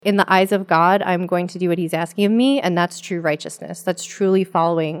In the eyes of God, I'm going to do what he's asking of me, and that's true righteousness. That's truly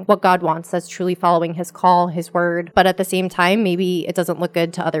following what God wants. That's truly following his call, his word. But at the same time, maybe it doesn't look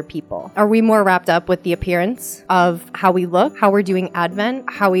good to other people. Are we more wrapped up with the appearance of how we look, how we're doing Advent,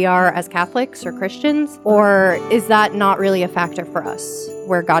 how we are as Catholics or Christians? Or is that not really a factor for us?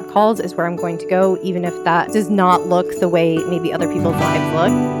 Where God calls is where I'm going to go, even if that does not look the way maybe other people's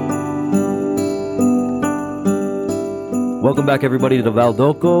lives look. Welcome back, everybody, to the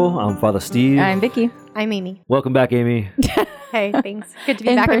Valdoco. I'm Father Steve. I'm Vicky. I'm Amy. Welcome back, Amy. Hey, thanks. Good to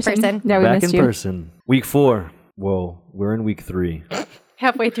be back in person. Yeah, we back missed in you. person. Week 4. Well, we're in week 3.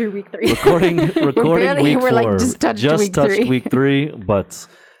 Halfway through week 3. Recording week 4. We're like just touched week 3. But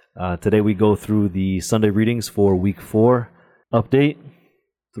today we go through the Sunday readings for week 4 update.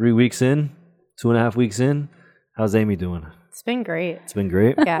 3 weeks in, 2.5 weeks in. How's Amy doing? It's been great. It's been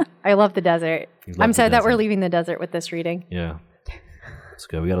great. Yeah, I love the desert. I'm sad that we're leaving the desert with this reading. Yeah. It's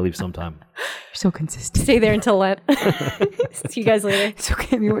good. We got to leave sometime. You're so consistent. Stay there until Lent. See you guys later. It's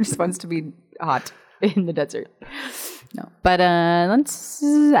okay. Everyone just wants to be hot in the desert. No. But let's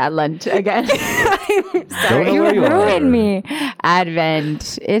at Lent again. Sorry. You ruined me.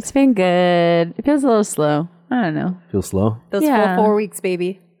 Advent. It's been good. It feels a little slow. I don't know. Feel slow? Those Yeah. full 4 weeks,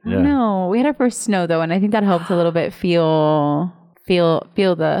 baby. Yeah. No, we had our first snow though, and I think that helped a little bit feel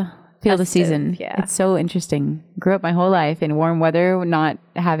the season. Yeah. It's so interesting. Grew up my whole life in warm weather, not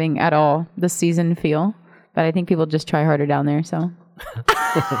having at all the season feel. But I think people just try harder down there, so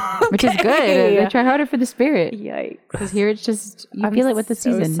which is good. They try harder for the spirit. Yikes. Because here it's just feel it with the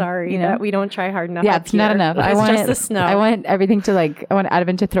season. Sorry, you know? that we don't try hard enough. Yeah, up it's not here. enough. It's I want just the snow. I want everything to I want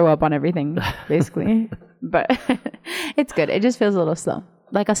Advent to throw up on everything, basically. But it's good. It just feels a little slow,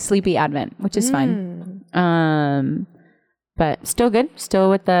 like a sleepy Advent, which is fine. But still good. Still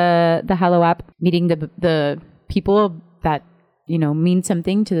with the Hallow app, meeting the people that mean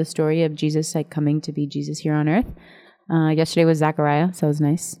something to the story of Jesus, like coming to be Jesus here on earth. Yesterday was Zachariah, so it was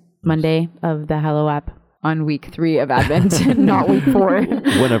nice. Monday of the Hallow app on week 3 of Advent, not week 4.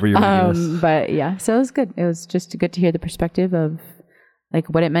 Whenever you're reading this. But yeah, so it was good. It was just good to hear the perspective of like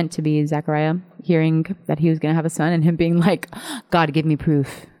what it meant to be Zachariah, hearing that he was going to have a son and him being like, God, give me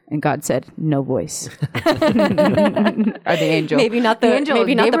proof. And God said, no voice. Or the angel. Maybe not the angel.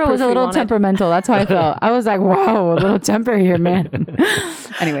 Maybe not Gabriel the was a little temperamental. That's how I felt. I was like, wow, a little temper here, man.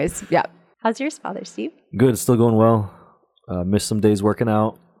 Anyways, yeah. How's yours, Father Steve? Good. It's still going well. Missed some days working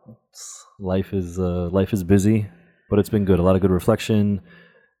out. Life is busy, but it's been good. A lot of good reflection.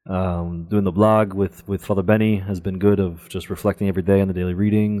 Doing the blog with Father Benny has been good, of just reflecting every day on the daily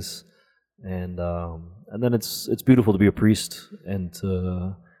readings, and then it's beautiful to be a priest and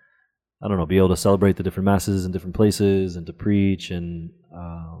to be able to celebrate the different masses in different places and to preach. And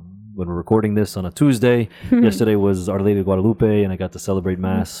when we're recording this on a Tuesday, yesterday was Our Lady of Guadalupe, and I got to celebrate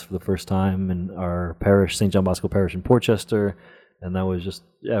Mass for the first time in our parish, St. John Bosco Parish in Portchester, and that was just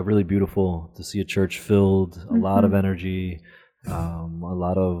really beautiful to see a church filled, a lot of energy, it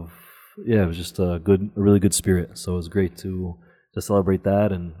was just a really good spirit. So it was great to celebrate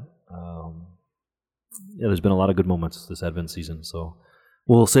that, and there's been a lot of good moments this Advent season. So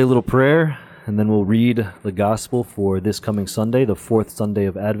we'll say a little prayer, and then we'll read the Gospel for this coming Sunday, the 4th Sunday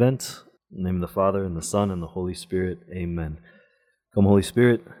of Advent. In the name of the Father, and the Son, and the Holy Spirit. Amen. Come, Holy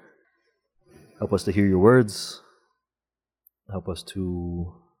Spirit, help us to hear your words. Help us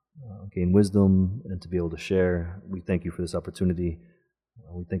to gain wisdom and to be able to share. We thank you for this opportunity.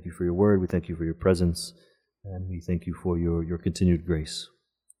 We thank you for your word. We thank you for your presence. And we thank you for your continued grace.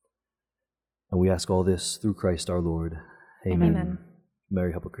 And we ask all this through Christ our Lord. Amen. Amen.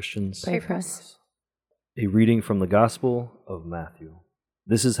 Mary, help of Christians. Pray for us. A reading from the Gospel of Matthew.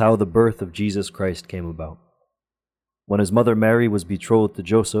 This is how the birth of Jesus Christ came about. When his mother Mary was betrothed to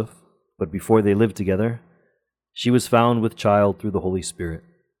Joseph, but before they lived together, she was found with child through the Holy Spirit.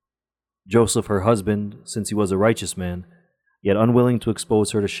 Joseph, her husband, since he was a righteous man, yet unwilling to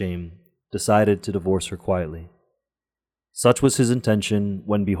expose her to shame, decided to divorce her quietly. Such was his intention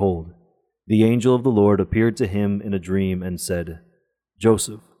when, behold, the angel of the Lord appeared to him in a dream and said,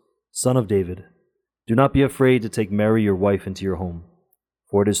 Joseph, son of David, do not be afraid to take Mary your wife into your home,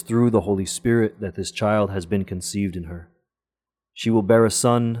 for it is through the Holy Spirit that this child has been conceived in her. She will bear a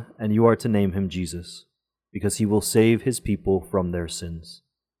son, and you are to name him Jesus, because he will save his people from their sins.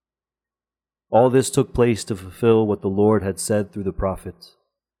 All this took place to fulfill what the Lord had said through the prophet.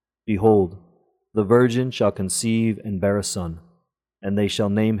 Behold, the virgin shall conceive and bear a son, and they shall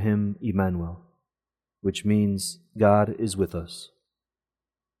name him Emmanuel, which means God is with us.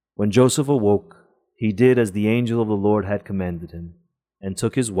 When Joseph awoke, he did as the angel of the Lord had commanded him, and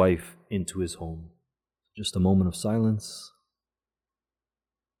took his wife into his home. Just a moment of silence.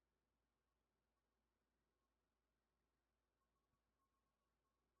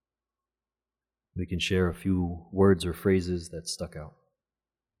 We can share a few words or phrases that stuck out.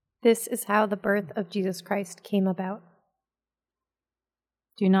 This is how the birth of Jesus Christ came about.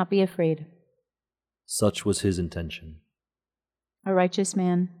 Do not be afraid. Such was his intention. A righteous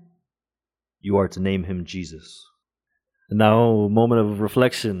man. You are to name him Jesus. And now, a moment of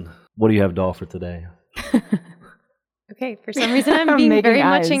reflection. What do you have to offer today? Okay, for some reason I'm I'm being making very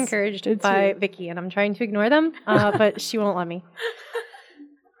much eyes. encouraged It's by you. Vicky, and I'm trying to ignore them, but she won't let me.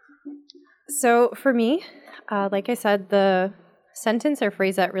 So for me, like I said, the sentence or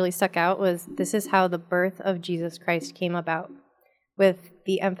phrase that really stuck out was, "This is how the birth of Jesus Christ came about," with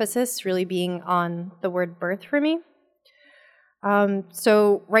the emphasis really being on the word birth for me.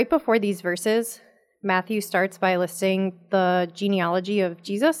 So right before these verses, Matthew starts by listing the genealogy of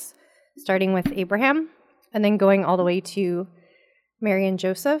Jesus, starting with Abraham, and then going all the way to Mary and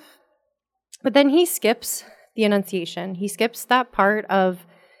Joseph. But then he skips the Annunciation. He skips that part of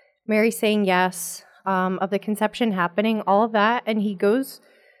Mary saying yes, of the conception happening, all of that, and he goes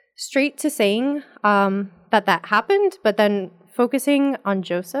straight to saying that happened, but then focusing on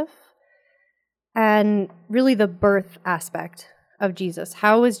Joseph and really the birth aspect of Jesus.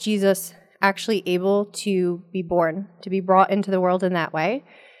 How was Jesus actually able to be born, to be brought into the world in that way?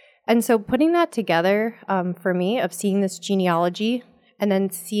 And so putting that together for me, of seeing this genealogy and then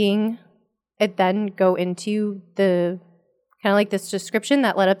seeing it then go into the kind of like this description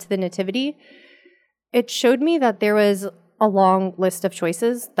that led up to the nativity, it showed me that there was a long list of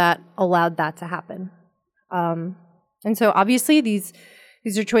choices that allowed that to happen. And so obviously these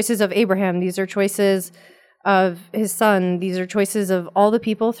are choices of Abraham, these are choices of his son, these are choices of all the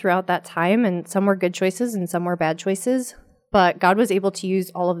people throughout that time, and some were good choices and some were bad choices, but God was able to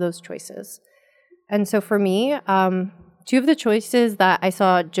use all of those choices. And so for me, two of the choices that I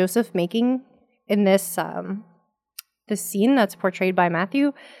saw Joseph making in this scene that's portrayed by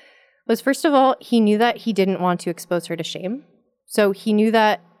Matthew was, first of all, he knew that he didn't want to expose her to shame. So he knew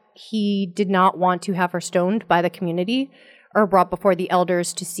that he did not want to have her stoned by the community or brought before the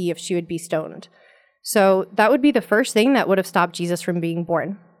elders to see if she would be stoned. So that would be the first thing that would have stopped Jesus from being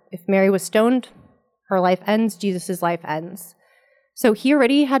born. If Mary was stoned, her life ends, Jesus' life ends. So he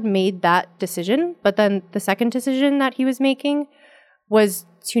already had made that decision, but then the second decision that he was making was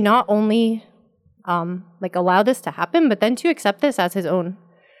to not only allow this to happen, but then to accept this as his own,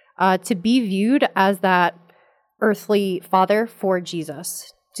 to be viewed as that earthly father for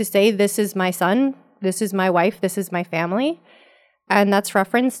Jesus, to say, this is my son, this is my wife, this is my family. And that's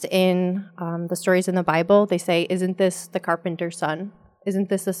referenced in the stories in the Bible. They say, isn't this the carpenter's son? Isn't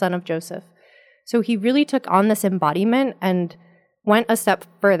this the son of Joseph? So he really took on this embodiment and went a step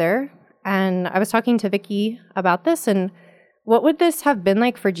further. And I was talking to Vicky about this, and what would this have been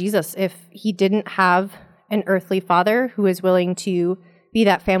like for Jesus if he didn't have an earthly father who is willing to be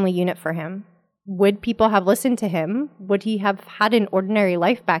that family unit for him? Would people have listened to him? Would he have had an ordinary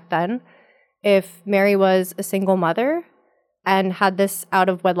life back then if Mary was a single mother and had this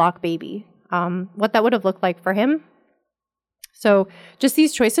out-of-wedlock baby? What that would have looked like for him. So just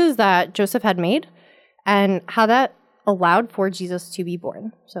these choices that Joseph had made and how that allowed for Jesus to be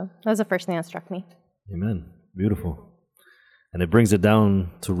born. So that was the first thing that struck me. Amen. Beautiful. And it brings it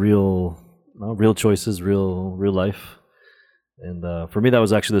down to real choices, real life. And for me, that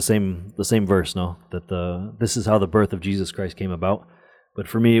was actually the same verse, no? That this is how the birth of Jesus Christ came about. But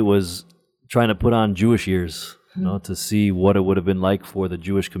for me, it was trying to put on Jewish ears, to see what it would have been like for the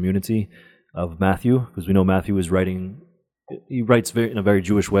Jewish community of Matthew, because we know Matthew is writing. He writes in a very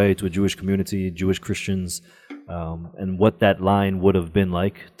Jewish way to a Jewish community, Jewish Christians, and what that line would have been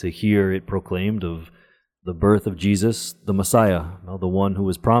like to hear it proclaimed of the birth of Jesus, the Messiah, the one who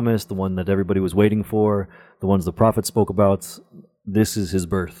was promised, the one that everybody was waiting for, the ones the prophets spoke about. This is his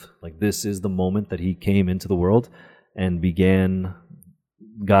birth. Like, this is the moment that he came into the world and began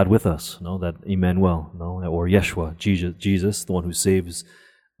God with us, that Emmanuel, or Yeshua, Jesus, the one who saves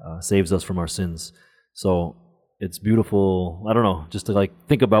us from our sins. So it's beautiful. I don't know, just to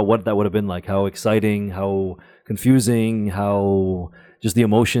think about what that would have been like, how exciting, how confusing, how just the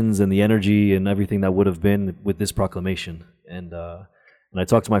emotions and the energy and everything that would have been with this proclamation. And I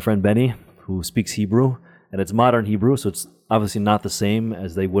talked to my friend Benny, who speaks Hebrew, and it's modern Hebrew, so it's obviously not the same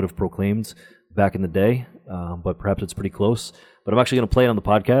as they would have proclaimed back in the day, but perhaps it's pretty close. But I'm actually going to play it on the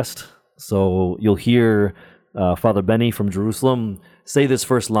podcast, so you'll hear Father Benny from Jerusalem say this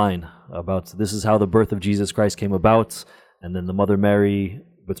first line about this is how the birth of Jesus Christ came about, and then the Mother Mary,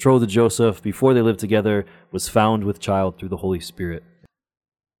 betrothed to Joseph, before they lived together, was found with child through the Holy Spirit.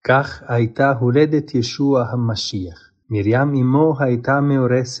 כך הייתה הולדת ישוע המשיח. מרים אמו הייתה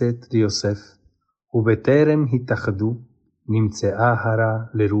מאורסת ליוסף, ובטרם התאחדו, נמצאה הרה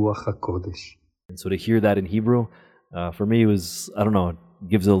לרוח הקודש. And so to hear that in Hebrew, for me, was, I don't know, it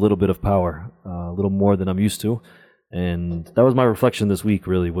gives it a little bit of power, a little more than I'm used to. And that was my reflection this week,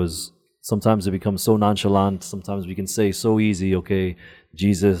 really, was sometimes it becomes so nonchalant. Sometimes we can say so easy, okay,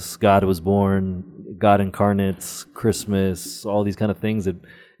 Jesus, God was born, God incarnate, Christmas, all these kind of things. It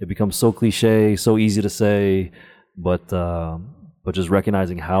becomes so cliche, so easy to say, but just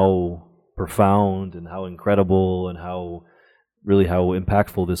recognizing how profound and how incredible and how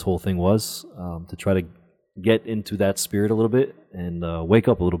impactful this whole thing was, to try to get into that spirit a little bit and wake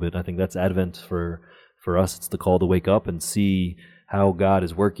up a little bit. I think that's Advent for us. It's the call to wake up and see how God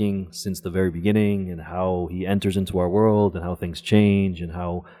is working since the very beginning, and how he enters into our world, and how things change, and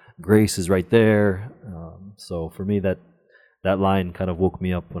how grace is right there. So for me, that line kind of woke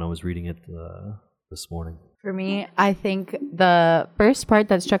me up when I was reading it this morning. For me, I think the first part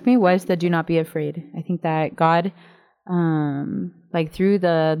that struck me was the do not be afraid. I think that God, like through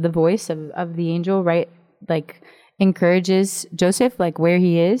the voice of the angel, right, like encourages Joseph, like where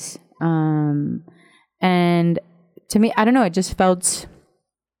he is. And to me, I don't know, it just felt,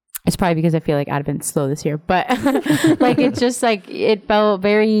 it's probably because I feel like Advent's slow this year, but like, it's just like, it felt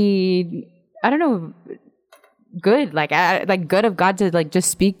very, I don't know, good, like good of God to like just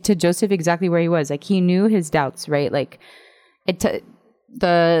speak to Joseph exactly where he was. Like he knew his doubts, right? Like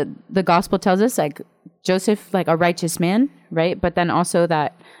the gospel tells us like Joseph, like a righteous man, right? But then also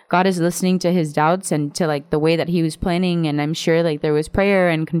that God is listening to his doubts and to like the way that he was planning. And I'm sure like there was prayer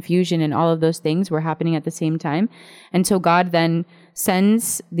and confusion and all of those things were happening at the same time. And so God then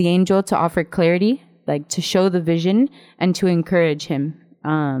sends the angel to offer clarity, like to show the vision and to encourage him.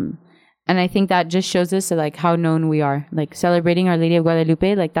 And I think that just shows us like how known we are, like celebrating Our Lady of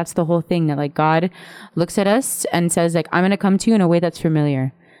Guadalupe. Like that's the whole thing, that like God looks at us and says like, I'm going to come to you in a way that's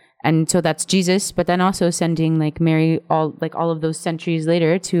familiar. And so that's Jesus, but then also sending like Mary all of those centuries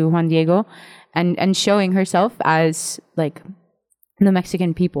later to Juan Diego and showing herself as like the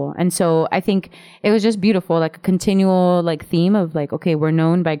Mexican people. And so I think it was just beautiful, like a continual like theme of like, okay, we're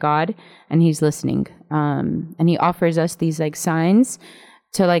known by God and he's listening. And he offers us these like signs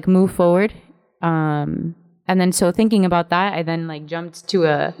to like move forward. And then so thinking about that, I then like jumped to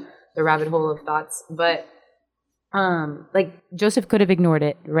the rabbit hole of thoughts, but like Joseph could have ignored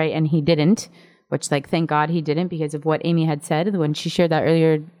it, right? And he didn't, which like, thank God he didn't, because of what Amy had said when she shared that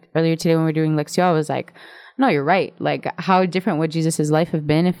earlier today when we were doing Lectio. I was like, no, you're right. Like how different would Jesus's life have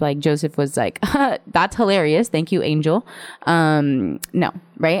been if like Joseph was like, that's hilarious. Thank you, angel. No.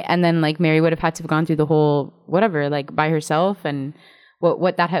 Right. And then like Mary would have had to have gone through the whole, whatever, like by herself, and what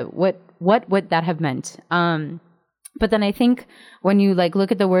would that have meant? But then I think when you like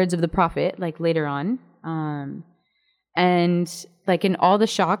look at the words of the prophet, like later on, and like in all the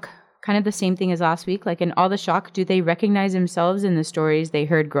shock, kind of the same thing as last week, like in all the shock, do they recognize themselves in the stories they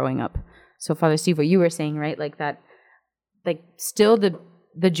heard growing up? So Father Steve, what you were saying, right? Like that, like still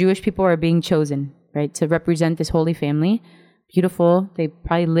the Jewish people are being chosen, right? To represent this holy family. Beautiful. They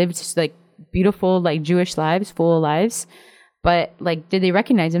probably lived like beautiful, like Jewish lives, full lives. But like, did they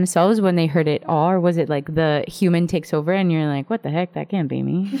recognize themselves when they heard it all? Or was it like the human takes over and you're like, what the heck? That can't be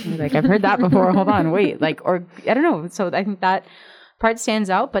me. Like, I've heard that before. Hold on, wait. Like, or I don't know. So I think that part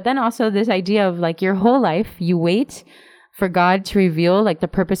stands out. But then also this idea of like your whole life, you wait for God to reveal like the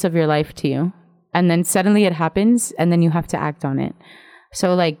purpose of your life to you. And then suddenly it happens and then you have to act on it.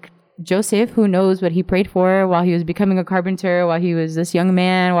 So like Joseph, who knows what he prayed for while he was becoming a carpenter, while he was this young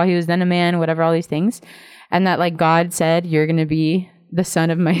man, while he was then a man, whatever, all these things. And that like God said, you're going to be the son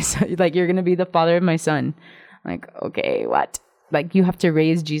of my son, like you're going to be the father of my son. Like, okay, what? Like you have to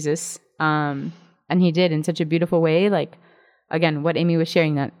raise Jesus. And he did in such a beautiful way. Like, again, what Amy was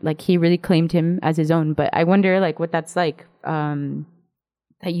sharing, that like he really claimed him as his own. But I wonder like what that's like,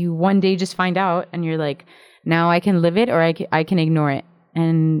 that you one day just find out and you're like, now I can live it or I can ignore it.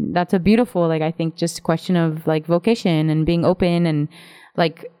 And that's a beautiful, like, I think just question of like vocation and being open and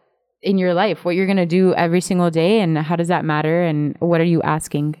like, in your life, what you're going to do every single day and how does that matter and what are you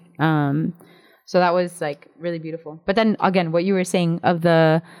asking? So that was like really beautiful. But then again, what you were saying of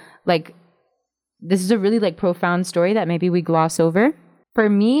the, like, this is a really like profound story that maybe we gloss over. For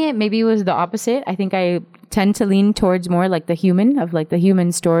me, maybe it was the opposite. I think I tend to lean towards more like the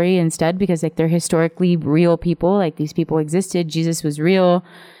human story instead, because like they're historically real people. Like these people existed. Jesus was real.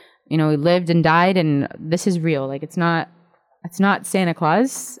 You know, he lived and died and this is real. Like it's not Santa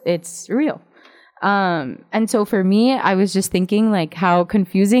Claus, it's real. And so for me, I was just thinking like how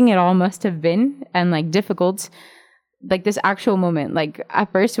confusing it all must have been and like difficult like this actual moment. Like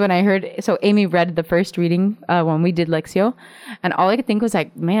at first when I heard, so Amy read the first reading when we did Lectio, and all I could think was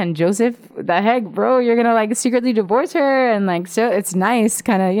like, man, Joseph, the heck, bro, you're gonna like secretly divorce her, and like, so it's nice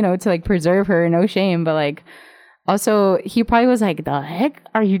kind of, you know, to like preserve her, no shame, but like also he probably was like, the heck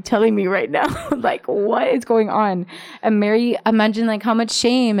are you telling me right now? Like, what is going on? And Mary, imagine like how much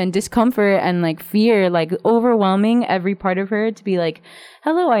shame and discomfort and like fear, like overwhelming every part of her to be like,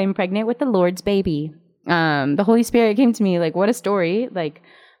 hello, I am pregnant with the Lord's baby. The Holy Spirit came to me, like, what a story. Like,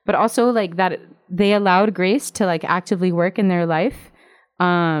 but also like that they allowed grace to like actively work in their life.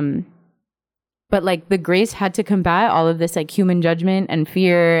 But like the grace had to combat all of this like human judgment and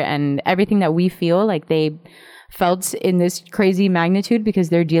fear and everything that we feel like they felt in this crazy magnitude, because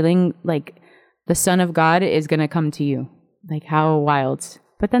they're dealing like the Son of God is going to come to you. Like, how wild.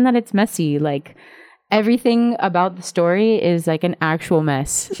 But then that it's messy, like everything about the story is like an actual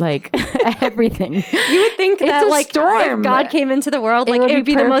mess. Like everything. You would think that like storm. if God came into the world, like it would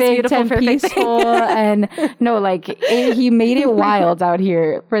be the most beautiful, and perfect peaceful thing. And no, like he made it wild out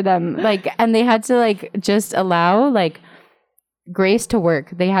here for them. Like, and they had to like just allow like grace to work.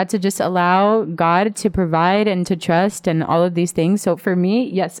 They had to just allow God to provide and to trust and all of these things. So for me,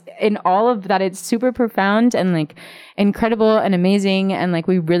 yes, in all of that, it's super profound and like incredible and amazing. And like,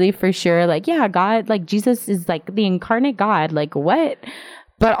 we really for sure, like, yeah, God, like Jesus is like the incarnate God, like what?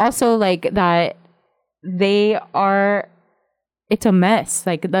 But also like that they are, it's a mess.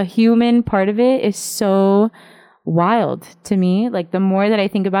 Like the human part of it is so wild to me. Like the more that I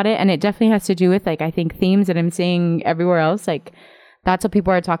think about it, and it definitely has to do with like, I think themes that I'm seeing everywhere else, like that's what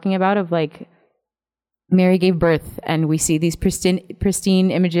people are talking about, of like Mary gave birth and we see these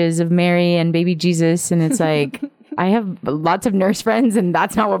pristine images of Mary and baby Jesus, and it's like I have lots of nurse friends and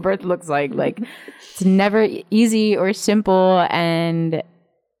that's not what birth looks like. Like it's never easy or simple, and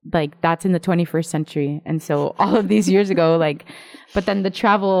like that's in the 21st century. And so all of these years ago, like, but then the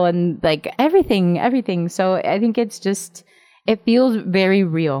travel and like everything. So I think it's just, it feels very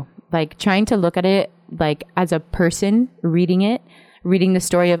real. Like trying to look at it like as a person reading the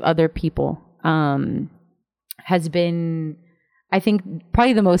story of other people has been, I think,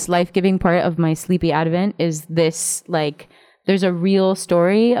 probably the most life-giving part of my Sleepy Advent is this, like, there's a real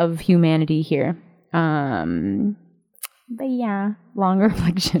story of humanity here. But yeah, long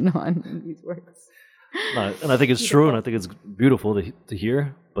reflection on these works. And I think it's true, and I think it's beautiful to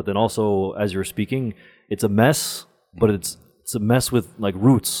hear. But then also, as you're speaking, it's a mess, but it's a mess with like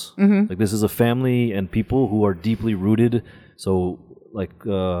roots. Mm-hmm. Like this is a family and people who are deeply rooted. So like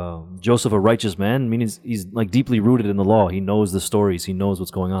Joseph, a righteous man, means he's like deeply rooted in the law. He knows the stories. He knows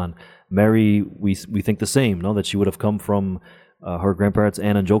what's going on. Mary, we think the same, no? That she would have come from her grandparents,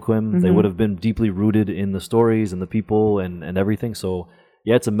 Anne and Joachim. Mm-hmm. They would have been deeply rooted in the stories and the people and everything. So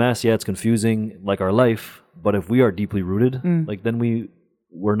yeah, it's a mess. Yeah, it's confusing, like our life. But if we are deeply rooted, like then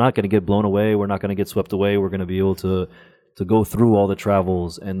we're not going to get blown away. We're not going to get swept away. We're going to be able to go through all the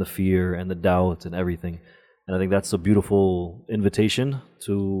travels and the fear and the doubt and everything. And I think that's a beautiful invitation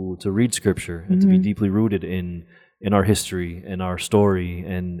to read Scripture and to be deeply rooted in our history and our story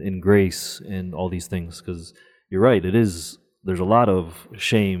and in grace and all these things. Because you're right, there's a lot of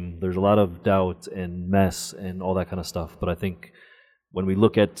shame, there's a lot of doubt and mess and all that kind of stuff. But I think when we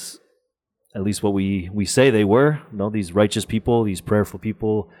look at least what we say they were, these righteous people, these prayerful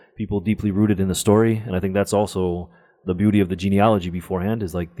people deeply rooted in the story. And I think that's also the beauty of the genealogy beforehand,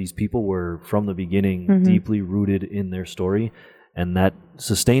 is like these people were from the beginning deeply rooted in their story, and that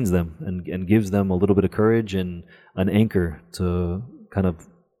sustains them and gives them a little bit of courage and an anchor to kind of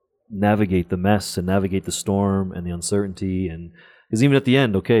navigate the mess and navigate the storm and the uncertainty. And because even at the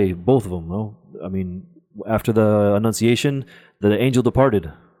end, okay, both of them, no? I mean, after the Annunciation, the angel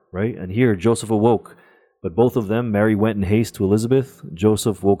departed, right? And here Joseph awoke. But both of them, Mary went in haste to Elizabeth.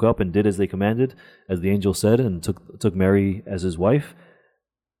 Joseph woke up and did as they commanded, as the angel said, and took Mary as his wife.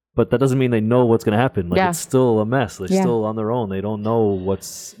 But that doesn't mean they know what's going to happen. Like it's still a mess. They're still on their own. They don't know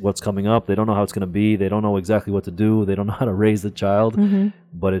what's coming up. They don't know how it's going to be. They don't know exactly what to do. They don't know how to raise the child.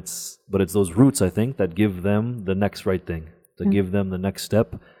 But it's those roots, I think, that give them the next right thing. To give them the next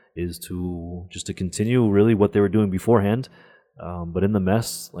step is to continue really what they were doing beforehand. But in the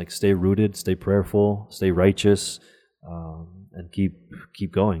mess, like stay rooted, stay prayerful, stay righteous, and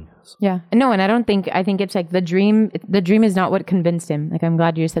keep going. Yeah. No, and I think it's like the dream is not what convinced him. Like, I'm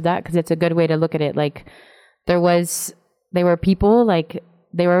glad you said that, because it's a good way to look at it. Like they were people, like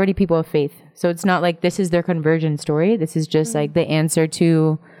they were already people of faith. So it's not like this is their conversion story. This is just like the answer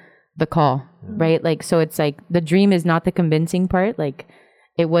to the call, right? Like, so it's like the dream is not the convincing part. Like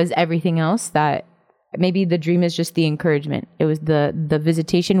it was everything else that maybe the dream is just the encouragement. It was the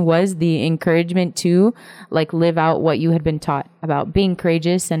visitation was the encouragement to like live out what you had been taught about being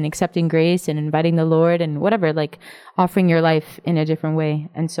courageous and accepting grace and inviting the Lord and whatever, like offering your life in a different way.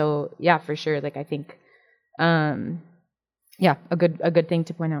 And so, yeah, for sure. Like I think, yeah, a good thing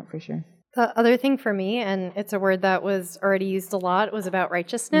to point out for sure. The other thing for me, and it's a word that was already used a lot, was about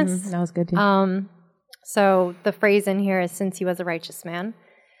righteousness. That was good too. So the phrase in here is since he was a righteous man.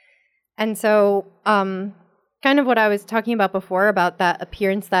 And so kind of what I was talking about before about that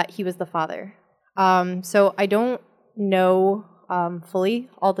appearance that he was the father. So I don't know fully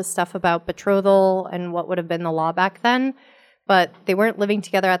all the stuff about betrothal and what would have been the law back then, but they weren't living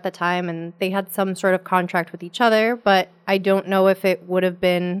together at the time and they had some sort of contract with each other, but I don't know if it would have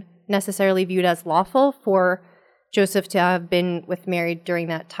been necessarily viewed as lawful for Joseph to have been with Mary during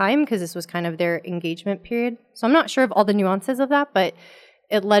that time because this was kind of their engagement period. So I'm not sure of all the nuances of that, but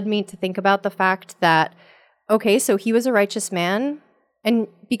it led me to think about the fact that, okay, so he was a righteous man, and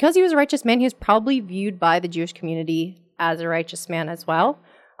because he was a righteous man, he was probably viewed by the Jewish community as a righteous man as well.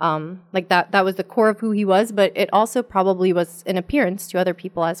 Like that was the core of who he was, but it also probably was an appearance to other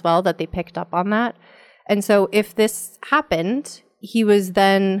people as well that they picked up on that. And so if this happened, he was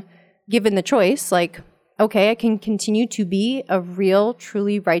then given the choice, like, okay, I can continue to be a real,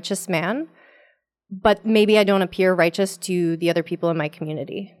 truly righteous man, but maybe I don't appear righteous to the other people in my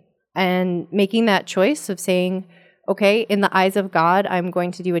community. And making that choice of saying, okay, in the eyes of God, I'm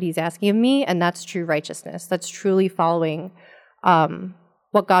going to do what he's asking of me, and that's true righteousness. That's truly following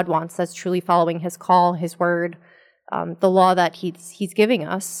what God wants. That's truly following his call, his word, the law that he's giving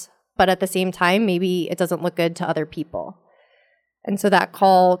us. But at the same time, maybe it doesn't look good to other people. And so that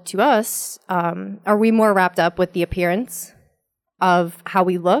call to us, are we more wrapped up with the appearance of how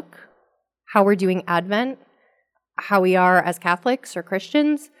we look, how we're doing Advent, how we are as Catholics or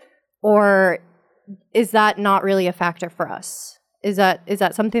Christians, or is that not really a factor for us? Is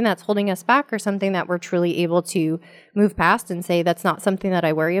that something that's holding us back or something that we're truly able to move past and say that's not something that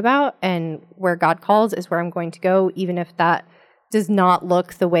I worry about, and where God calls is where I'm going to go, even if that does not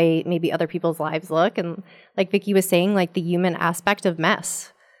look the way maybe other people's lives look? And like Vicky was saying, like the human aspect of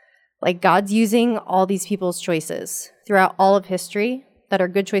mess. Like God's using all these people's choices throughout all of history that are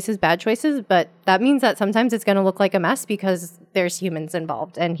good choices, bad choices, but that means that sometimes it's going to look like a mess because there's humans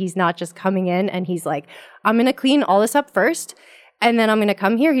involved, and he's not just coming in and he's like, I'm going to clean all this up first, and then I'm going to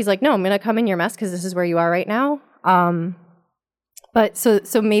come here. He's like, no, I'm going to come in your mess because this is where you are right now. But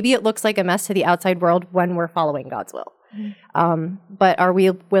so maybe it looks like a mess to the outside world when we're following God's will. But are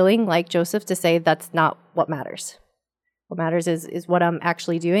we willing, like Joseph, to say that's not what matters? What matters is what I'm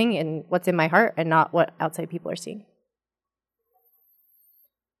actually doing and what's in my heart, and not what outside people are seeing.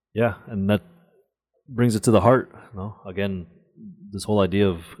 Yeah, and that brings it to the heart. Again, this whole idea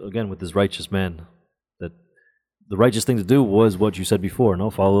of, again, with this righteous man, that the righteous thing to do was what you said before.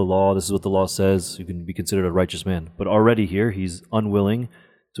 Follow the law. This is what the law says. You can be considered a righteous man. But already here, he's unwilling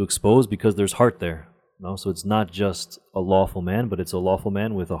to expose because there's heart there. So it's not just a lawful man, but it's a lawful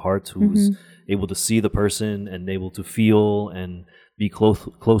man with a heart who's able to see the person and able to feel and be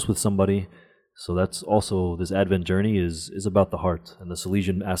close with somebody. So that's also, this Advent journey is about the heart. And the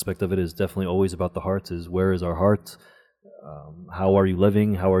Salesian aspect of it is definitely always about the heart, is where is our heart? How are you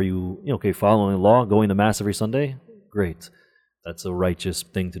living? How are you, following the law, going to Mass every Sunday? Great. That's a righteous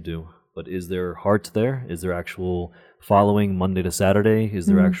thing to do. But is there heart there? Is there actual following Monday to Saturday? Is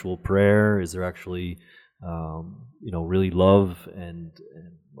there actual prayer? Is there actually, really love and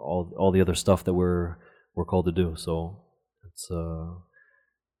all the other stuff that we're called to do? So it's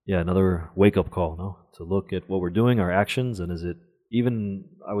another wake up call, to look at what we're doing, our actions, and is it even?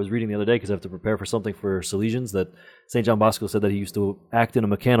 I was reading the other day because I have to prepare for something for Salesians that St. John Bosco said that he used to act in a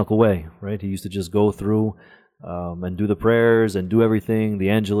mechanical way, right? He used to just go through and do the prayers and do everything, the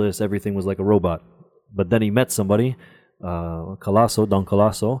Angelus, everything was like a robot. But then he met somebody, Don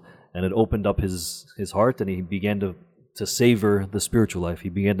Colasso, and it opened up his heart, and he began to savor the spiritual life. He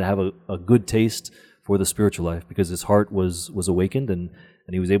began to have a good taste for the spiritual life because his heart was awakened, and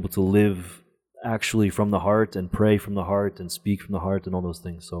he was able to live actually from the heart and pray from the heart and speak from the heart and all those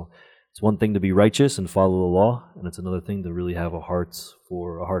things. So it's one thing to be righteous and follow the law, and it's another thing to really have a heart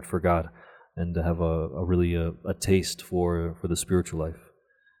for God, and to have a taste for the spiritual life.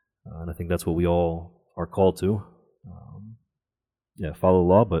 And I think that's what we all are called to. Follow the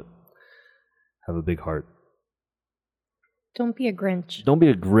law, but have a big heart. Don't be a Grinch. Don't be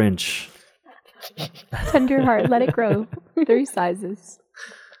a Grinch. Tender heart, let it grow. 3 sizes.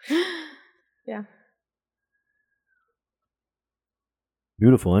 Yeah.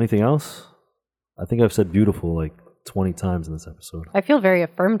 Beautiful. Anything else? I think I've said beautiful like 20 times in this episode. I feel very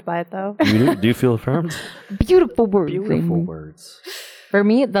affirmed by it, though. Do you feel affirmed? Beautiful words. Beautiful Amy. words. For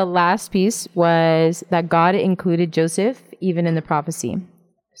me, the last piece was that God included Joseph even in the prophecy.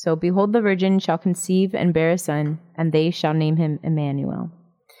 So, behold, the virgin shall conceive and bear a son, and they shall name him Emmanuel.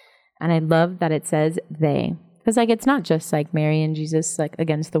 And I love that it says they. Because, like, it's not just, like, Mary and Jesus, like,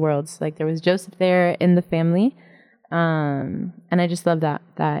 against the worlds. Like, there was Joseph there in the family. And I just love that,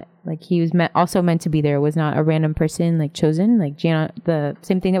 like, he was also meant to be there. It was not a random person, like, chosen. Like, the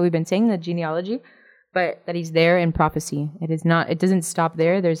same thing that we've been saying, the genealogy. But that he's there in prophecy. It doesn't stop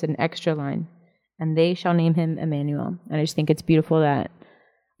there. There's an extra line. And they shall name him Emmanuel. And I just think it's beautiful that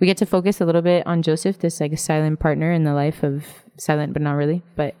we get to focus a little bit on Joseph, this, like, silent partner in the life of, silent but not really,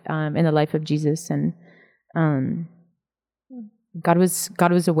 but in the life of Jesus. And God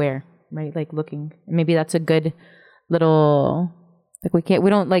was aware, right? Like, looking. Maybe that's a good little, like, we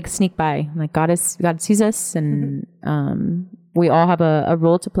don't like sneak by. Like, God sees us, and we all have a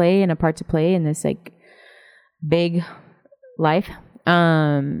role to play and a part to play in this, like, big life.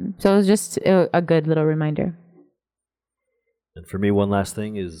 So it was just a good little reminder. And for me, one last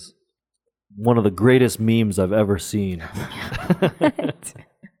thing is one of the greatest memes I've ever seen.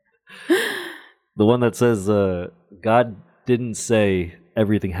 The one that says, God didn't say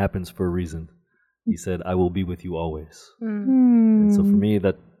everything happens for a reason. He said, I will be with you always. And so for me,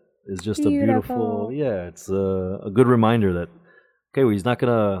 that is just a beautiful, it's a good reminder that, okay, well,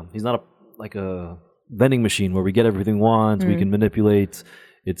 he's not like a vending machine where we get everything we want, we can manipulate.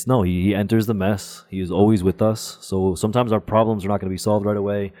 He enters the mess. He is always with us. So sometimes our problems are not going to be solved right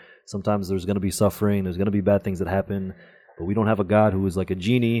away. Sometimes there's going to be suffering. There's going to be bad things that happen. But we don't have a God who is like a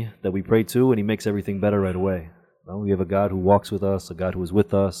genie that we pray to and he makes everything better right away. No, we have a God who walks with us, a God who is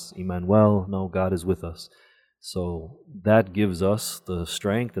with us. Emmanuel, no, God is with us. So that gives us the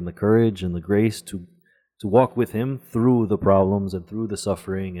strength and the courage and the grace to walk with him through the problems and through the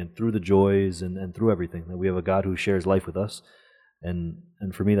suffering and through the joys and through everything. That we have a God who shares life with us. And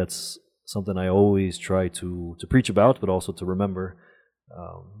for me, that's something I always try to preach about, but also to remember,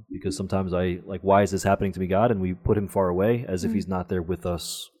 because sometimes why is this happening to me, God? And we put him far away as if he's not there with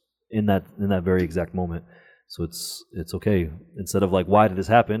us in that very exact moment. So it's okay. Instead of like, why did this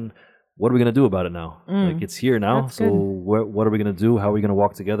happen? What are we going to do about it now? Like, it's here now. That's so what are we going to do? How are we going to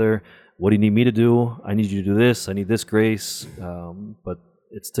walk together? What do you need me to do? I need you to do this. I need this grace. But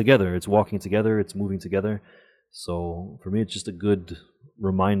it's together. It's walking together. It's moving together. So for me, it's just a good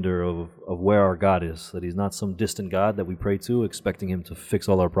reminder of where our God is, that he's not some distant God that we pray to, expecting him to fix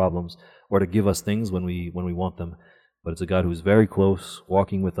all our problems or to give us things when we want them. But it's a God who's very close,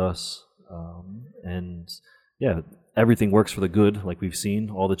 walking with us. Everything works for the good, like we've seen.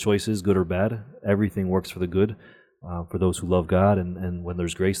 All the choices, good or bad, everything works for the good for those who love God and when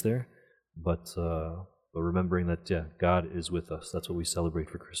there's grace there. But remembering that, God is with us. That's what we celebrate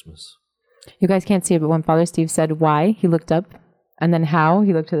for Christmas. You guys can't see it, but when Father Steve said why, he looked up, and then how,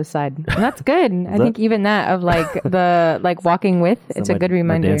 he looked to the side. And that's good. I think even that of like the like walking with, it's a good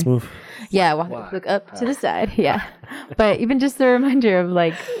reminder. My dance move? Yeah, look up to the side. Yeah. But even just the reminder of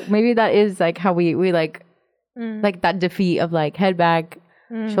like, maybe that is like how we like that defeat of like head back,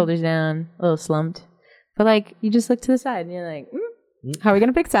 shoulders down, a little slumped. But like, you just look to the side and you're like, how are we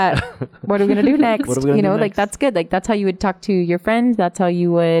going to fix that? What are we going to do next? Like that's good. Like that's how you would talk to your friends. That's how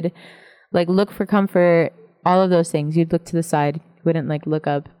you would like look for comfort, all of those things. You'd look to the side. You wouldn't like look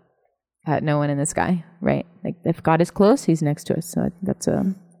up at no one in the sky, right? Like if God is close, he's next to us. So I think that's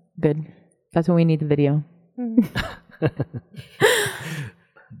good. That's when we need the video.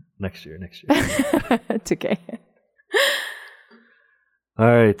 Next year. It's okay. All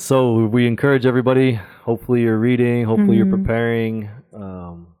right. So we encourage everybody. Hopefully you're reading. Hopefully you're preparing.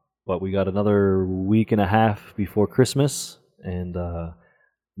 But we got another week and a half before Christmas. And the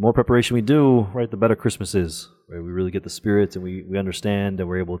more preparation we do, right, the better Christmas is. Right? We really get the spirit and we understand and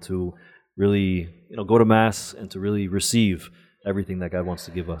we're able to really, go to Mass and to really receive everything that God wants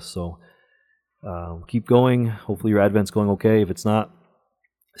to give us. So keep going. Hopefully your Advent's going okay. If it's not,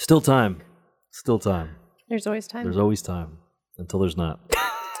 still time. There's always time. There's always time until there's not.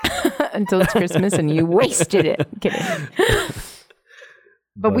 Until it's Christmas and you wasted it. Kidding.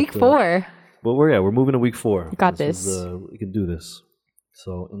 But week 4. But we're moving to week 4. Got this. We can do this.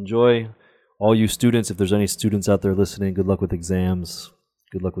 So enjoy, all you students. If there's any students out there listening, good luck with exams.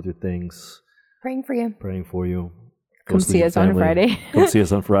 Good luck with your things. Praying for you. Praying for you. Come see us on Friday. Come see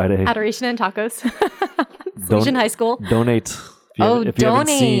us on Friday. Adoration and tacos. Salesian High School. Donate. If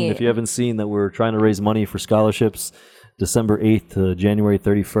you haven't seen that we're trying to raise money for scholarships, December 8th to January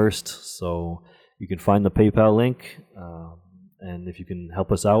 31st. So you can find the PayPal link. And if you can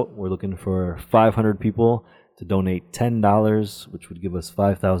help us out, we're looking for 500 people to donate $10, which would give us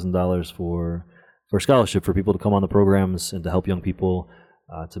 $5,000 for scholarship for people to come on the programs and to help young people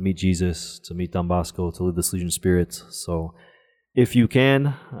to meet Jesus, to meet Don Bosco, to live the Salesian spirit. So if you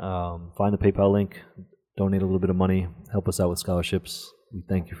can, find the PayPal link, donate a little bit of money, help us out with scholarships. We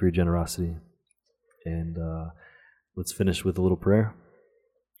thank you for your generosity. And let's finish with a little prayer.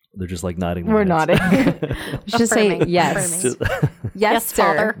 They're just like nodding. We're nodding. Just say Affirming. yes. Affirming. Yes, sir.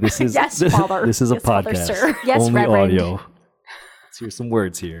 Father. This is Yes, Father. This is a Yes, Father, podcast. sir. Yes, Only Reverend. audio. Let's hear some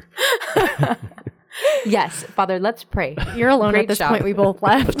words here. Yes, Father, let's pray. You're alone Great at this job. point. We both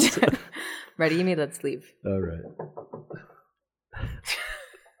left. Ready, Amy? Let's leave. All right.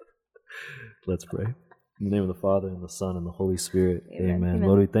 Let's pray. In the name of the Father, and the Son, and the Holy Spirit. Amen. Amen.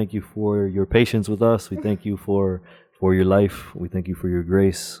 Lord, we thank you for your patience with us. We thank you for your life. We thank you for your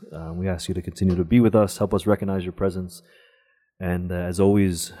grace. We ask you to continue to be with us. Help us recognize your presence. And as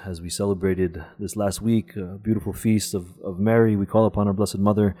always, as we celebrated this last week, a beautiful feast of Mary, we call upon our Blessed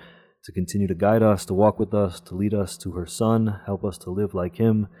Mother to continue to guide us, to walk with us, to lead us to her Son, help us to live like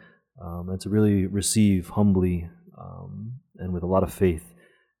him, and to really receive humbly and with a lot of faith.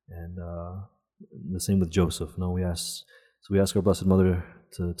 And the same with Joseph. We ask our Blessed Mother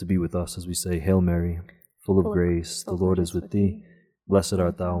to be with us as we say, Hail Mary, full of grace, the Lord is with thee. Blessed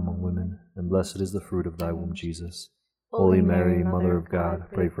art thou among women, and blessed is the fruit of thy womb, Jesus. Holy Mary, Mother of God,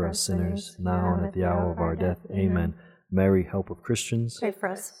 pray for us sinners, now and at the hour of our death. Amen. Mary, help of Christians. Pray for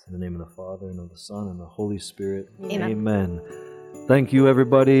us. In the name of the Father, and of the Son, and the Holy Spirit. Amen. Amen. Thank you,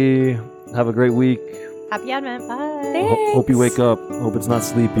 everybody. Have a great week. Happy Advent. Bye. Hope you wake up. Hope it's not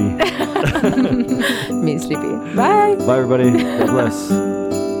sleepy. Me sleepy. Bye. Bye, everybody. God bless.